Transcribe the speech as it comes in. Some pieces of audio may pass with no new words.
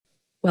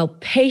Well,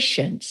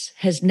 patience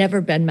has never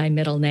been my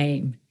middle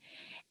name.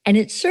 And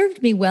it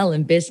served me well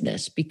in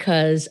business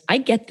because I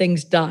get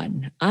things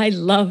done. I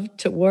love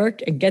to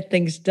work and get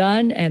things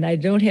done, and I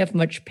don't have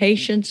much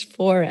patience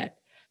for it.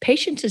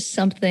 Patience is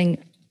something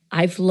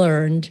I've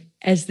learned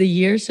as the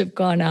years have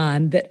gone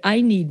on that I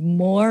need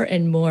more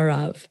and more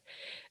of,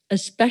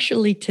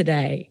 especially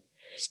today.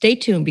 Stay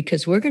tuned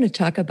because we're going to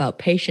talk about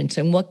patience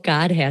and what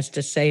God has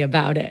to say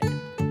about it.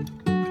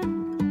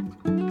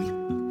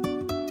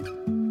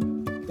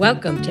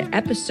 Welcome to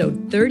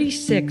episode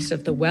 36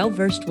 of the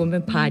Well-Versed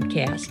Woman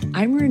podcast.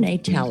 I'm Renee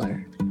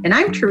Teller. And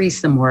I'm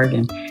Teresa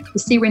Morgan. You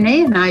see,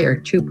 Renee and I are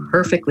two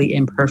perfectly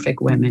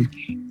imperfect women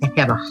that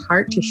have a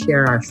heart to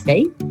share our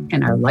faith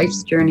and our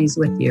life's journeys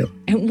with you.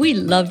 And we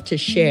love to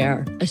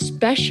share,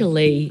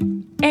 especially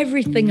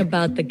everything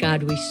about the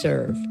God we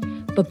serve.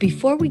 But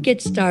before we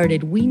get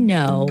started, we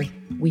know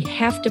we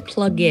have to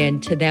plug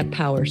into that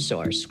power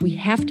source. We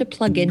have to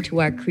plug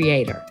into our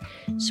Creator.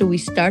 So we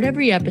start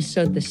every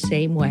episode the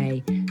same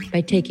way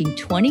by taking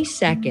 20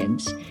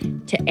 seconds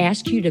to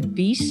ask you to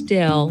be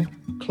still,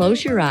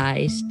 close your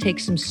eyes, take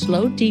some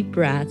slow, deep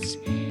breaths,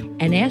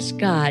 and ask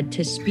God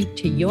to speak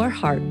to your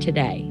heart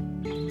today.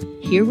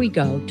 Here we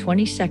go.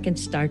 20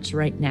 seconds starts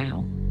right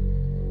now.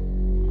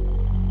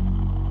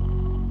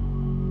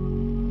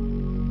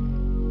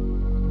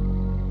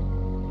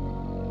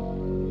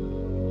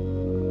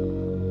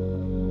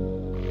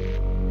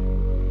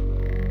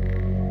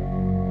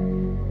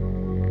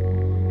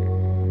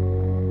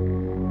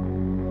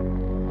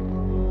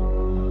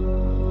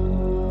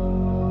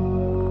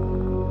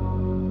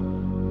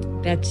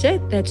 That's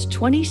it. That's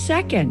 20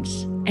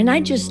 seconds. And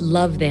I just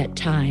love that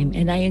time.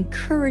 And I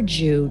encourage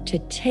you to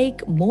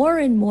take more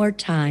and more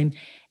time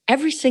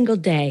every single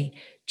day.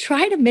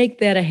 Try to make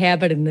that a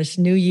habit in this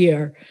new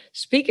year.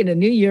 Speaking of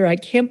new year, I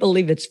can't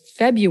believe it's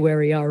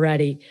February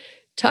already.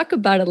 Talk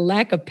about a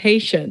lack of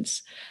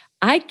patience.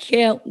 I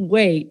can't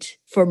wait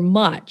for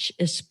much,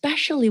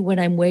 especially when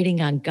I'm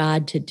waiting on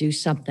God to do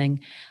something.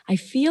 I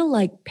feel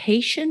like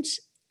patience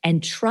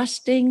and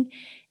trusting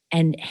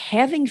and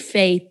having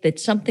faith that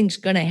something's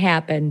going to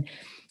happen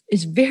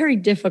is very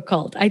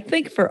difficult, I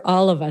think, for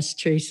all of us,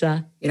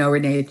 Teresa.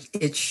 Renee,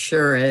 it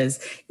sure is.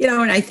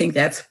 And I think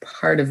that's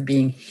part of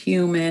being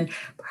human,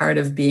 part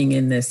of being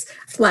in this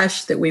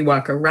flesh that we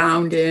walk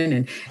around in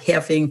and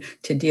having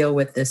to deal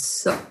with this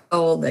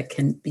soul that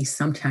can be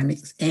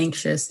sometimes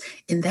anxious.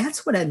 And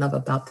that's what I love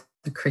about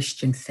the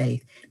Christian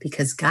faith,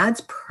 because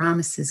God's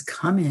promises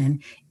come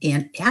in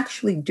and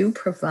actually do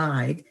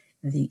provide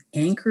the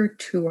anchor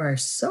to our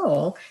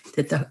soul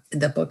that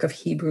the book of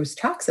Hebrews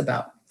talks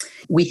about.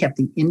 We have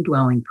the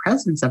indwelling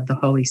presence of the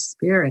Holy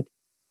Spirit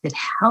that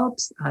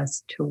helps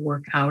us to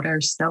work out our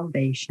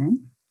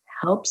salvation,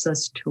 helps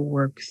us to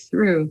work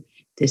through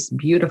this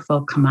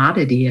beautiful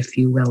commodity, if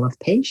you will, of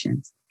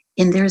patience.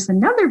 And there's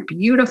another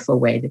beautiful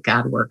way that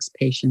God works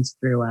patience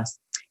through us.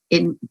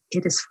 It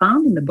is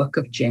found in the book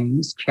of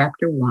James,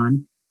 chapter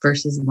 1,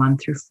 verses 1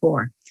 through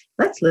 4.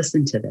 Let's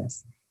listen to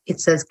this.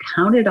 It says,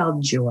 "Count it all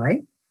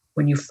joy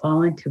when you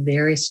fall into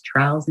various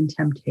trials and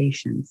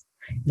temptations,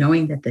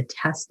 knowing that the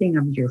testing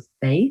of your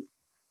faith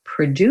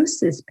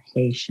produces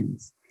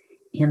patience,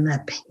 and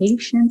let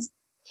patience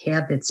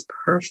have its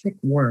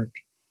perfect work,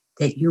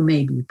 that you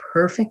may be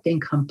perfect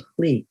and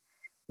complete,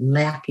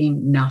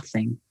 lacking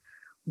nothing."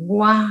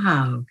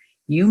 Wow.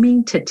 You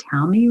mean to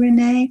tell me,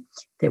 Renee,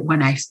 that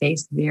when I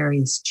face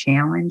various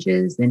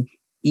challenges, and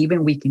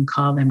even we can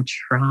call them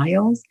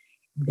trials,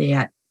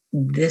 that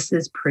this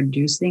is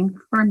producing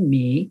for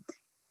me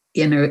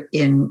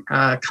in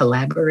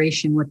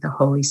collaboration with the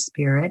Holy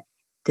Spirit,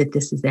 that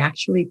this is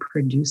actually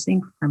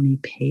producing for me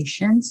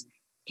patience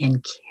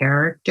and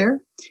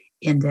character,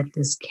 and that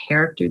this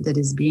character that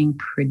is being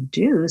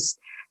produced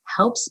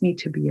helps me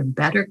to be a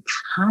better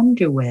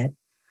conduit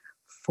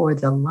for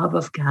the love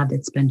of God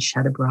that's been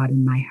shed abroad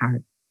in my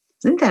heart.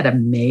 Isn't that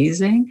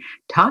amazing?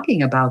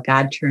 Talking about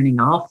God turning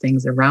all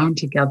things around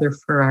together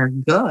for our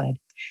good.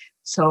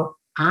 So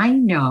I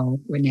know,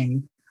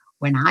 Renee,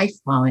 when I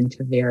fall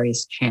into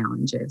various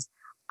challenges,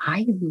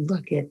 I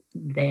look at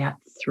that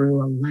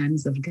through a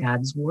lens of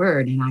God's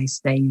word, and I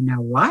say, you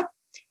know what?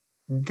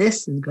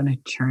 This is going to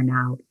turn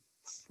out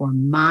for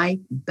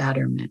my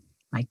betterment.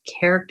 My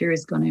character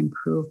is going to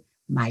improve.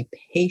 My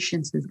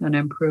patience is going to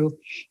improve.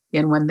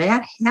 And when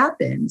that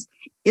happens,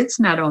 it's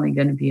not only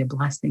going to be a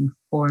blessing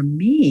for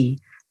me,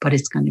 but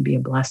it's going to be a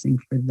blessing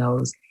for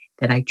those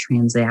that I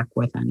transact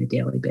with on a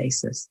daily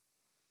basis.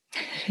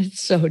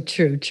 It's so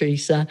true,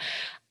 Teresa.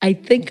 I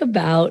think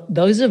about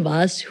those of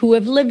us who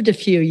have lived a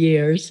few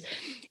years,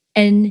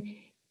 and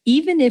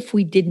even if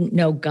we didn't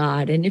know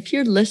God, and if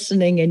you're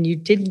listening and you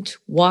didn't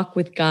walk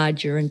with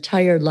God your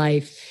entire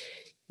life,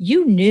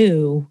 you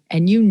knew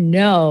and you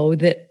know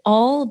that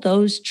all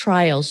those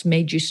trials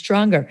made you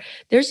stronger.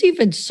 There's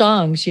even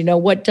songs,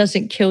 what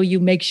doesn't kill you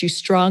makes you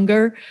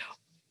stronger,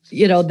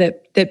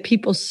 that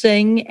people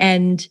sing.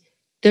 And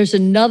there's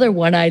another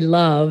one I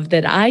love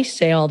that I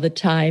say all the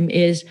time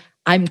is,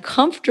 I'm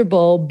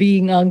comfortable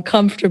being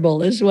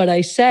uncomfortable, is what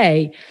I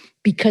say,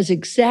 because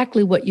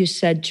exactly what you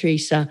said,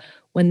 Teresa,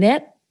 when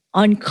that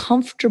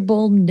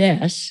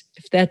uncomfortableness,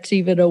 if that's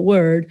even a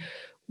word,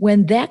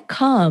 when that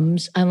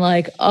comes, I'm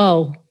like,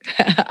 oh,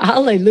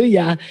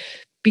 hallelujah,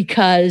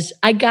 because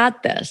I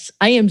got this.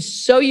 I am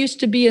so used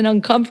to being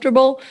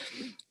uncomfortable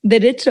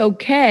that it's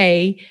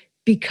okay,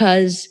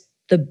 because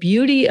the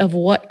beauty of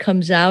what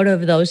comes out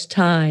of those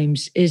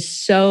times is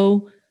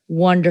so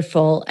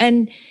wonderful.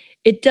 And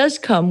it does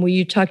come, when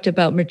you talked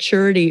about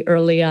maturity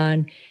early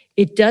on,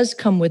 it does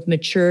come with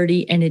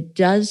maturity, and it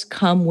does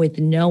come with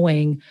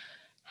knowing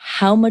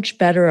how much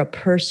better a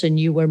person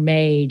you were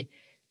made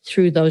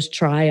through those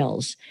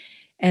trials.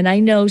 And I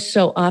know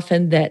so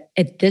often that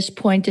at this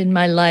point in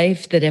my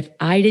life, that if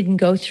I didn't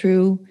go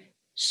through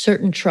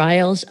certain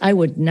trials, I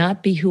would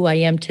not be who I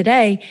am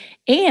today.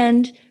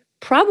 And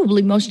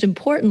probably most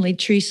importantly,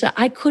 Teresa,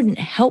 I couldn't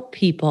help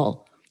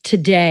people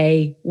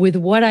today with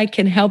what I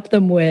can help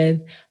them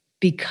with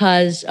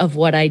because of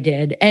what I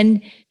did.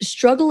 And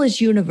struggle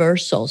is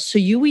universal. So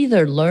you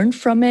either learn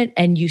from it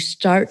and you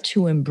start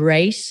to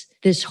embrace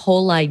this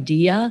whole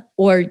idea,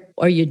 or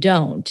you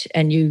don't,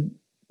 and you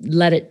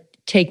let it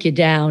take you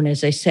down,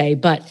 as I say.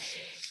 But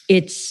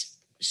it's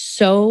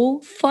so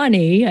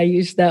funny, I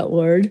use that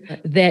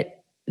word,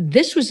 that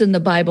this was in the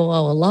Bible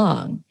all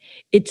along.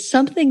 It's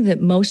something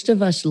that most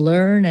of us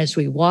learn as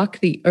we walk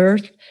the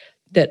earth,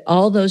 that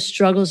all those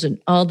struggles and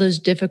all those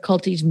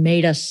difficulties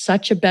made us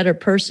such a better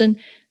person.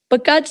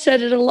 But God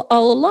said it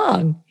all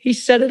along. He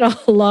said it all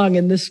along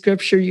in the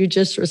scripture you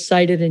just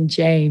recited in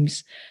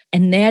James.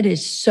 And that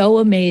is so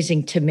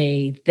amazing to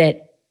me,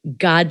 that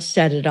God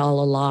said it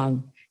all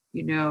along.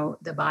 You know,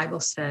 the Bible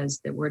says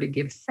that we're to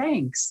give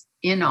thanks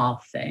in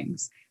all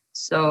things.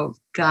 So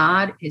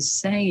God is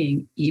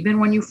saying, even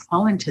when you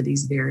fall into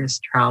these various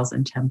trials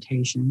and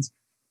temptations,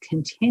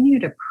 continue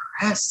to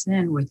press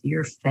in with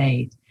your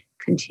faith.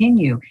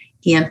 Continue.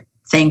 And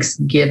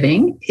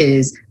thanksgiving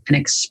is an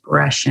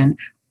expression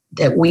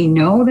that we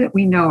know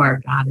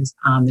our God is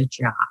on the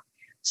job.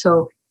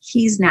 So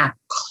he's not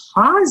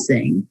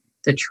causing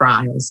the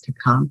trials to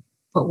come,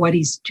 but what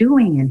he's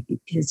doing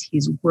is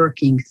he's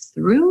working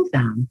through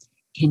them,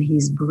 and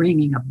he's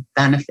bringing a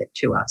benefit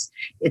to us.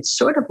 It's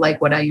sort of like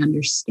what I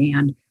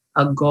understand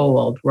a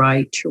gold,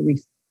 right? To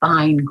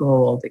refine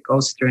gold, it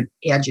goes through an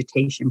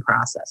agitation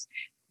process.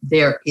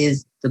 There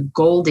is the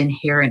gold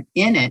inherent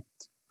in it,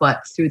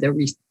 but through the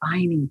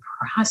refining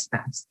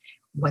process,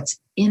 what's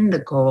in the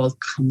gold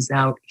comes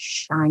out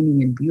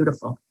shiny and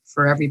beautiful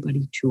for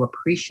everybody to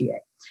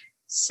appreciate.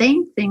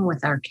 Same thing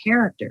with our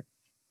character.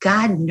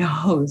 God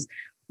knows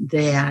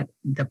that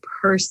the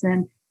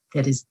person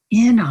that is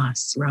in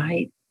us,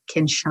 right,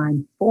 can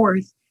shine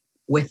forth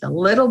with a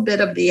little bit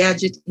of the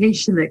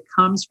agitation that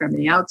comes from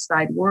the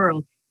outside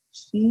world.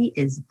 He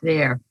is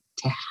there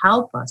to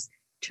help us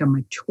to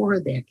mature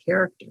that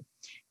character.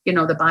 You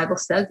know, the Bible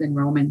says in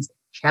Romans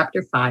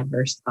chapter 5,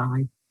 verse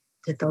 5,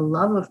 that the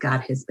love of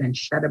God has been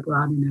shed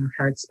abroad in our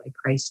hearts by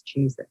Christ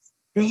Jesus.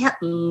 That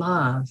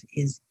love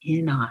is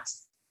in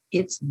us.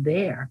 It's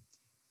there.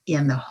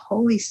 And the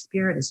Holy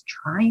Spirit is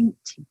trying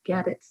to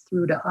get it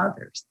through to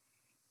others.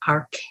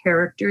 Our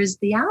character is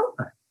the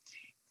outlet.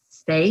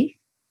 Faith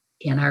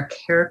and our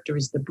character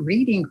is the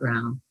breeding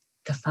ground,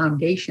 the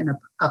foundation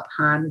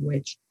upon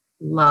which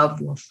love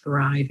will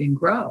thrive and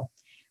grow.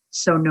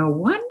 So no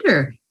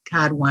wonder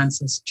God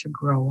wants us to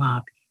grow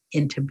up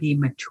and to be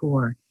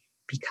mature,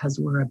 because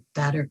we're a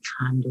better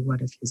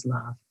conduit of his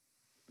love.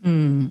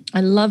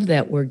 I love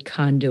that word,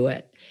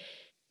 conduit.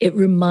 It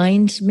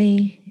reminds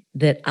me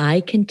that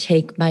I can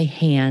take my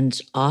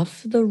hands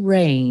off the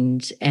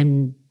reins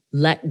and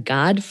let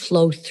God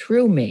flow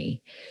through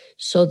me.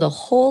 So the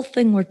whole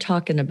thing we're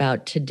talking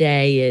about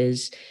today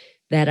is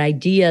that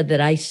idea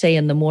that I say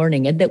in the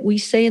morning, and that we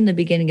say in the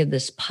beginning of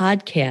this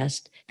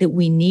podcast, that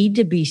we need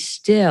to be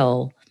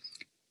still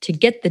to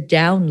get the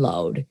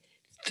download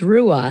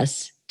through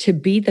us to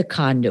be the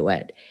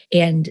conduit.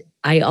 And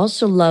I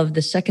also love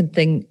the second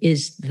thing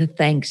is the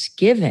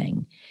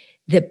thanksgiving,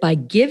 that by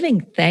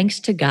giving thanks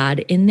to God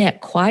in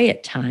that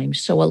quiet time.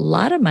 So a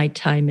lot of my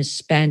time is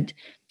spent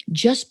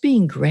just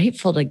being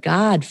grateful to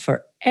God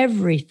for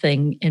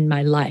everything in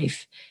my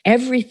life,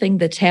 everything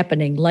that's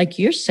happening, like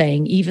you're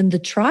saying, even the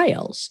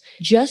trials,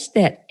 just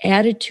that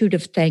attitude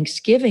of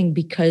thanksgiving,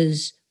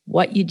 because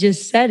what you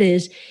just said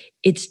is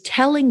it's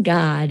telling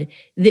God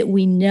that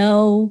we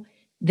know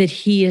that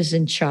he is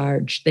in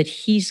charge, that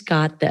he's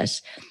got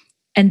this,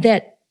 and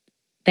that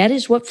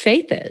is what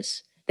faith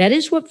is. That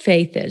is what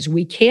faith is.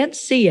 We can't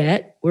see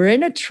it. We're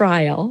in a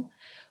trial,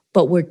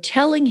 but we're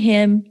telling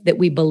him that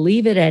we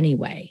believe it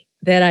anyway.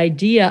 That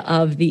idea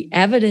of the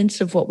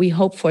evidence of what we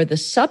hope for, the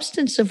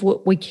substance of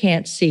what we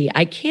can't see.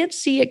 I can't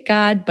see it,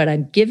 God, but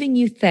I'm giving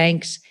you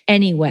thanks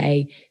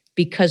anyway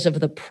because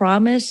of the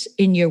promise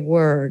in your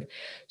word.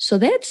 So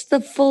that's the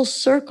full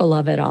circle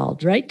of it all,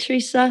 right,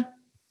 Teresa?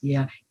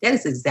 Yeah, that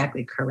is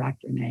exactly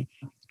correct, Renee.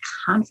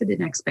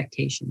 Confident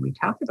expectation. We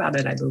talked about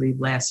it, I believe,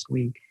 last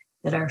week,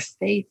 that our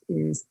faith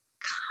is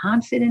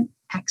confident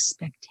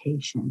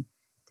expectation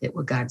that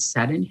what God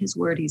said in his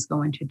word he's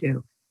going to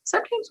do.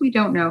 Sometimes we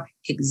don't know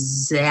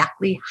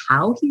exactly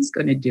how he's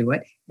going to do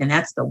it. And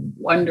that's the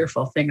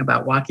wonderful thing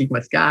about walking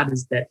with God,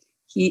 is that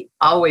he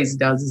always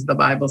does, as the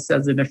Bible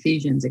says in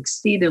Ephesians,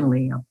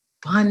 exceedingly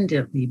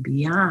abundantly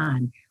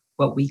beyond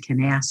what we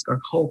can ask or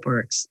hope or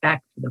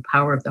expect, for the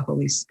power of the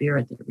Holy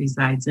Spirit that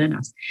resides in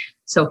us.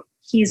 So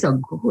he's a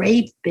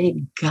great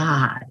big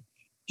God.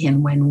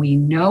 And when we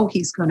know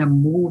he's going to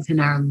move in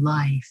our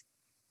life,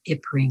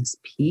 it brings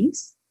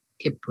peace,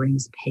 it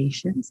brings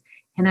patience.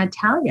 And I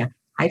tell you,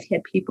 I've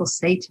had people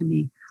say to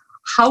me,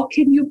 how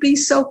can you be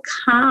so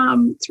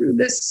calm through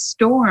this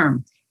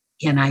storm?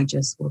 And I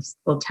just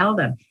will tell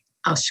them,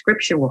 a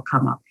scripture will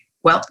come up.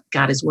 Well,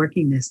 God is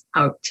working this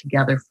out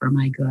together for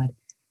my good.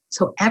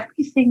 So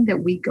everything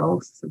that we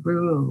go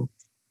through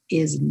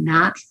is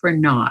not for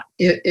naught,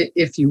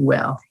 if you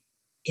will.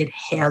 It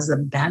has a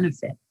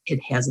benefit. It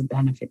has a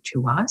benefit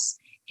to us,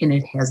 and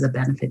it has a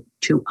benefit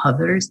to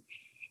others.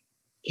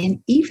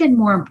 And even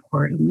more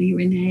importantly,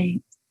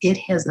 Renee, it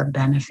has a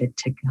benefit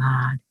to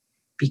God,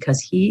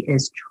 because he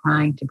is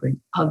trying to bring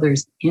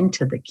others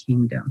into the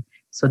kingdom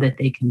so that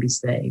they can be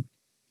saved.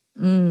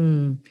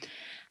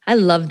 I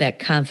love that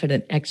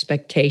confident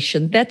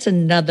expectation. That's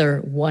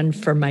another one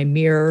for my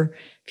mirror.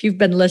 If you've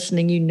been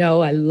listening, you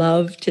know I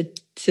love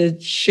to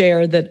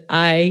share that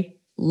I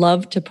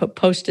love to put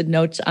Post-it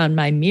notes on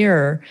my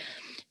mirror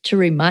to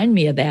remind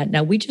me of that.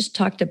 Now, we just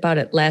talked about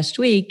it last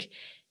week,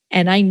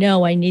 and I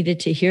know I needed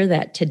to hear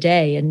that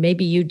today, and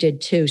maybe you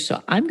did too.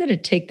 So I'm going to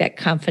take that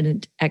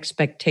confident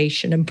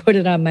expectation and put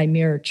it on my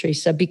mirror,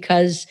 Teresa,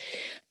 because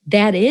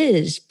that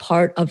is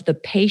part of the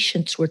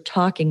patience we're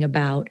talking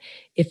about.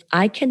 If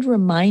I can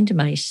remind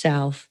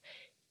myself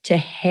to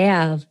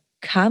have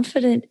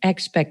confident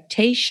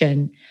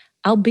expectation,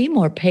 I'll be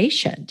more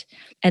patient.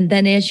 And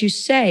then, as you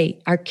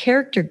say, our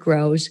character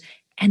grows.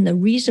 And the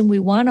reason we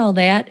want all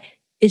that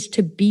is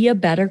to be a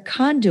better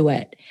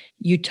conduit.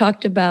 You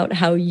talked about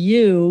how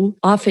you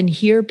often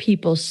hear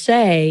people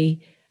say,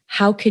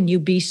 how can you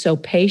be so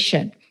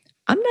patient?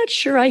 I'm not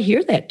sure I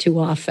hear that too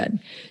often.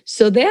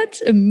 So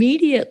that's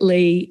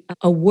immediately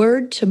a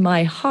word to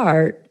my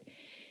heart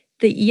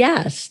that,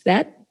 yes,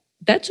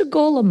 that's a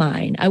goal of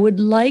mine. I would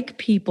like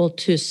people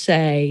to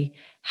say,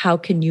 how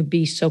can you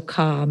be so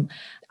calm?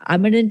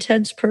 I'm an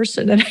intense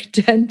person, and I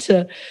tend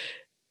to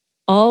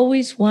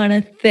always want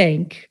to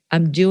think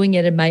I'm doing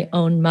it in my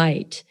own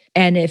might.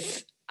 And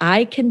if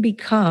I can be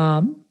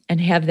calm and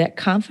have that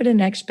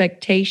confident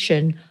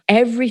expectation,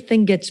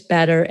 everything gets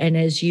better. And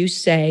as you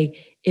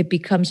say, it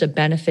becomes a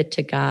benefit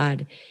to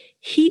God.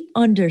 He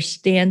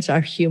understands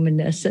our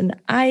humanness. And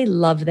I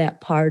love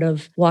that part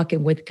of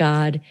walking with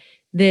God,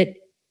 that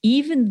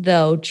even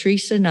though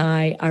Teresa and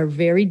I are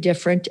very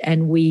different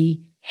and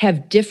we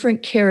have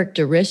different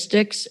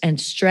characteristics and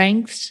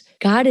strengths,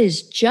 God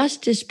is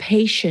just as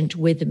patient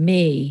with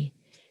me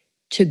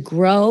to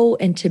grow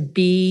and to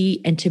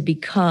be and to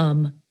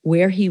become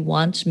where he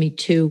wants me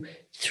to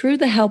through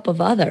the help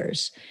of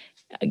others.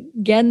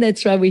 Again,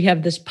 that's why we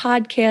have this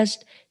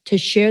podcast, to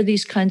share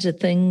these kinds of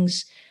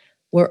things.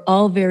 We're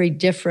all very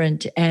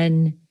different,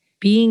 and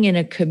being in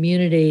a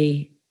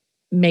community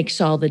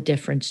makes all the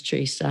difference,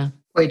 Teresa.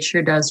 Boy, it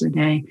sure does,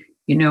 Renee.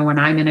 You know, when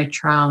I'm in a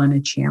trial and a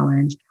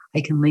challenge,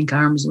 I can link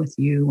arms with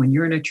you. When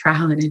you're in a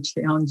trial and a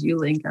challenge, you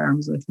link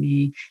arms with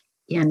me.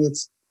 And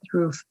it's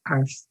through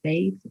our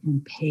faith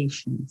and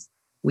patience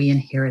we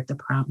inherit the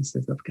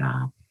promises of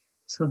God.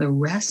 So the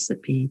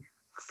recipe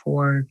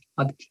for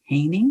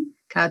obtaining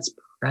God's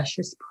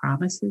precious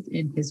promises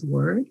in his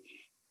word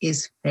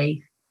is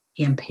faith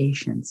and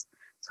patience.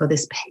 So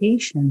this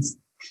patience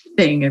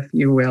thing, if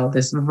you will,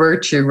 this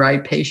virtue,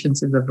 right?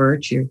 Patience is a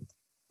virtue,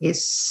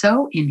 is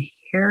so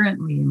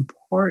inherently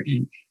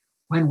important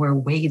when we're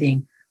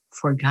waiting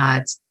for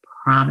God's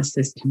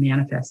promises to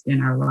manifest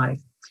in our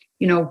life.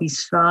 You know, we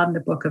saw in the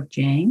book of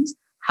James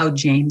how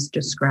James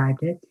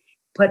described it,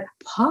 but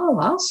Paul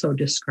also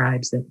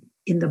describes it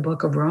in the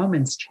book of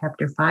Romans,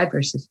 chapter 5,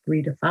 verses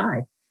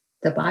 3-5.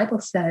 The Bible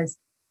says,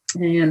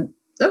 and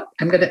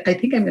I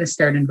think I'm going to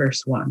start in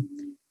verse 1.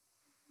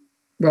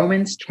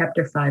 Romans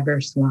chapter 5,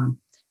 verse 1.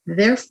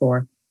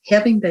 Therefore,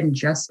 having been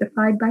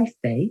justified by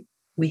faith,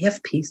 we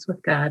have peace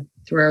with God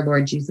through our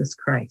Lord Jesus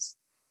Christ,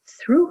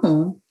 through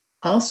whom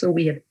also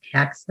we have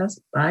access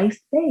by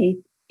faith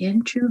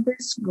into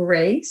this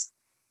grace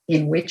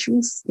in which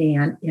we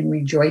stand and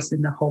rejoice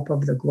in the hope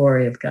of the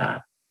glory of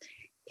God.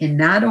 And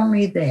not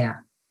only that,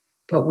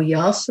 but we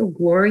also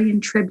glory in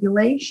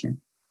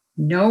tribulation,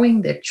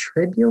 knowing that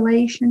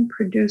tribulation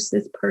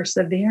produces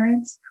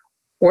perseverance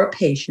or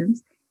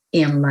patience,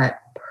 and let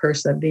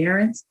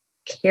perseverance,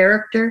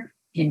 character,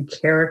 and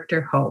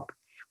character hope.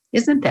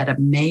 Isn't that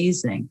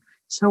amazing?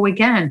 So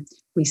again,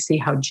 we see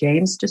how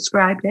James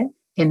described it,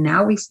 and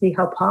now we see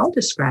how Paul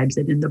describes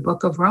it in the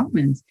book of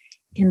Romans.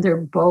 And they're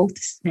both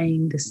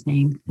saying the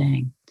same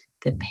thing,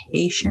 that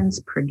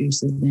patience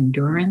produces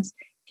endurance,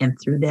 and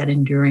through that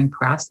enduring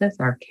process,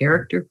 our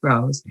character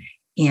grows.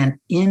 And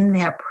in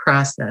that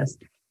process,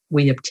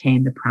 we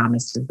obtain the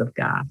promises of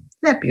God.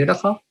 Isn't that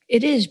beautiful?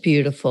 It is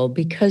beautiful,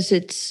 because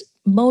it's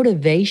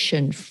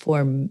motivation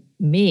for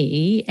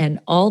me and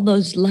all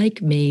those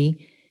like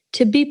me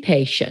to be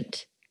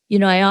patient.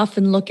 I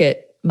often look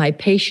at my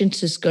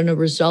patience is going to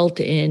result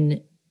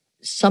in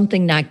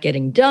something not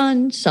getting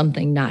done,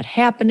 something not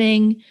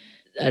happening,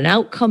 an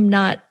outcome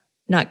not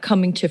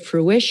coming to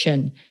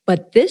fruition.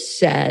 But this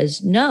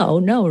says, no,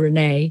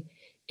 Renee,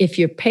 if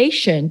you're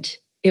patient,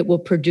 it will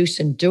produce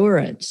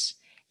endurance,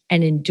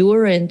 and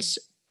endurance,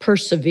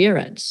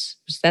 perseverance.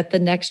 Was that the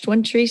next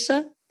one,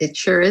 Teresa? It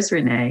sure is,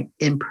 Renee.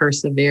 In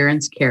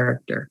perseverance,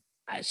 character.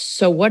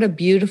 So what a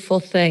beautiful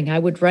thing. I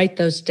would write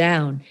those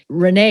down.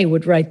 Renee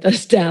would write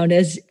those down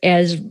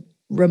as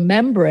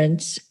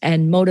remembrance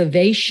and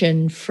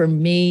motivation for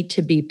me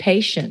to be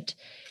patient.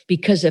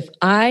 Because if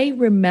I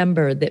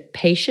remember that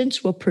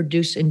patience will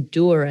produce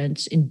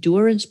endurance,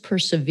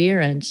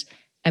 perseverance,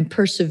 and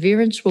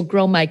perseverance will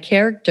grow my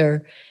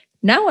character,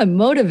 now I'm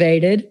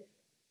motivated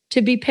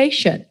to be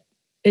patient.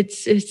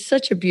 It's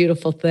such a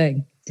beautiful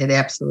thing. It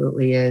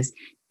absolutely is.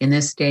 In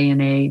this day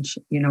and age,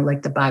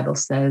 like the Bible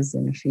says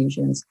in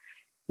Ephesians,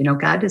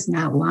 God does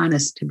not want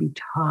us to be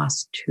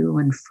tossed to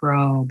and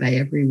fro by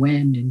every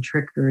wind and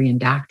trickery and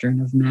doctrine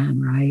of men,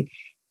 right?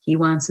 He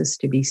wants us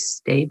to be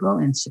stable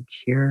and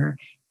secure,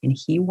 and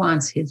he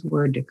wants his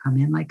word to come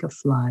in like a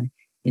flood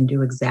and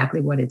do exactly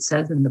what it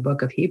says in the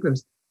book of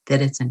Hebrews,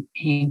 that it's an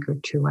anchor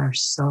to our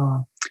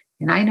soul.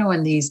 And I know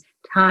in these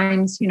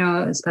times,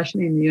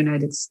 especially in the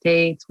United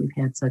States, we've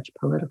had such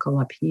political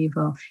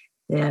upheaval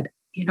that,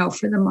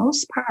 for the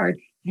most part,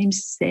 I'm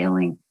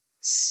sailing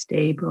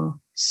stable,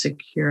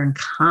 secure, and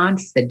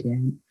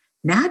confident,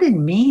 not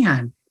in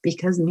man,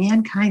 because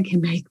mankind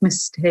can make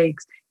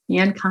mistakes.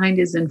 Mankind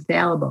is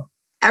infallible,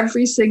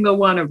 every single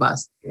one of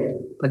us.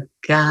 But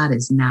God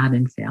is not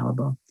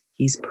infallible.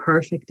 He's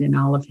perfect in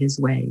all of his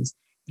ways.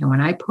 And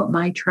when I put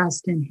my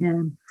trust in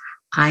him,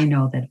 I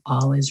know that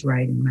all is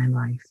right in my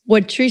life.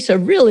 What Teresa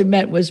really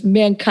meant was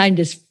mankind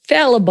is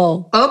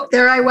fallible. Oh,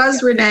 there I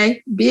was,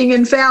 Renee, being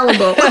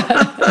infallible.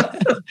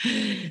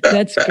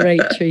 That's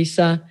great,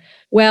 Teresa.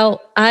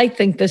 Well, I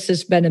think this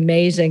has been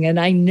amazing.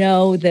 And I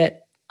know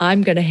that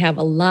I'm going to have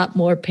a lot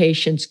more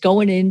patience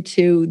going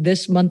into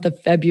this month of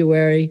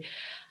February.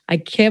 I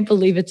can't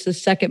believe it's the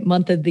second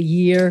month of the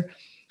year.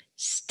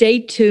 Stay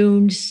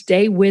tuned,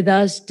 stay with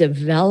us,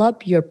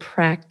 develop your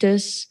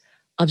practice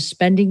of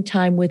spending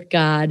time with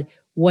God,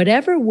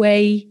 whatever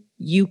way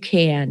you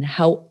can,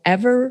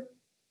 however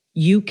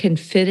you can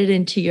fit it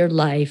into your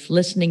life,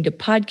 listening to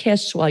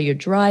podcasts while you're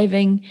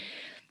driving.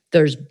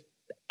 There's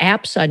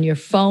apps on your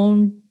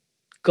phone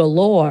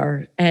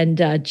galore, and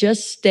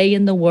just stay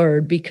in the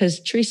Word. Because,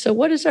 Teresa,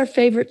 what is our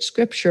favorite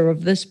scripture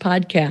of this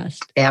podcast?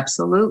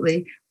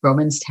 Absolutely.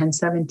 Romans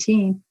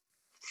 10:17.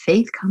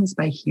 Faith comes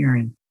by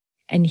hearing.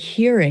 And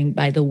hearing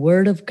by the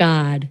Word of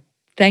God.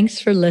 Thanks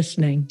for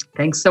listening.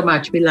 Thanks so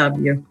much. We love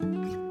you.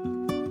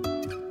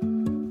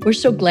 We're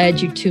so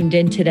glad you tuned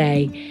in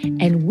today.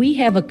 And we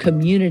have a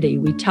community,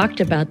 we talked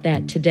about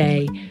that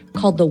today,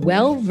 called the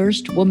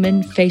Well-Versed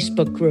Woman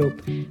Facebook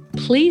group.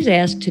 Please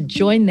ask to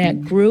join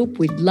that group.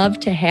 We'd love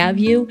to have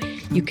you.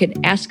 You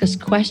can ask us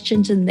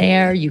questions in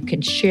there. You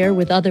can share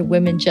with other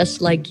women just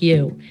like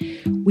you.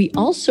 We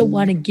also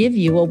want to give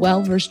you a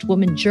Well-Versed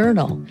Woman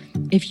journal.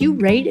 If you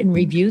rate and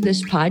review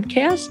this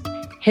podcast,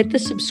 hit the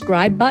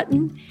subscribe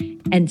button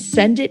and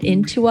send it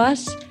in to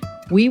us.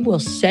 We will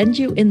send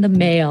you in the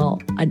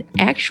mail an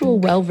actual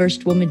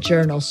Well-Versed Woman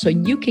journal so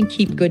you can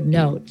keep good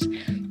notes.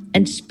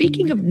 And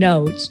speaking of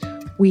notes,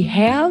 we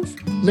have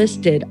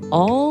listed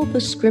all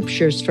the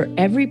scriptures for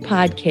every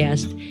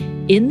podcast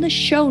in the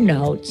show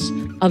notes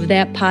of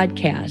that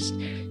podcast.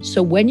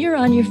 So when you're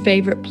on your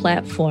favorite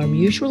platform,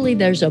 usually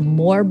there's a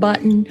more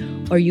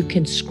button or you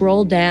can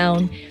scroll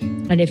down.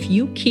 And if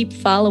you keep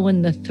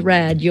following the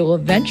thread, you'll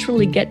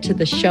eventually get to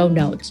the show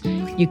notes.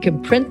 You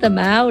can print them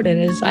out,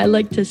 and as I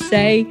like to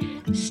say,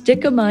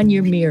 stick them on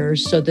your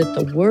mirrors so that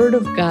the Word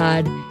of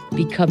God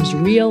becomes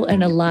real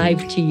and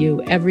alive to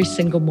you every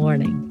single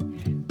morning.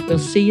 We'll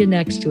see you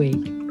next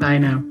week. Bye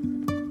now.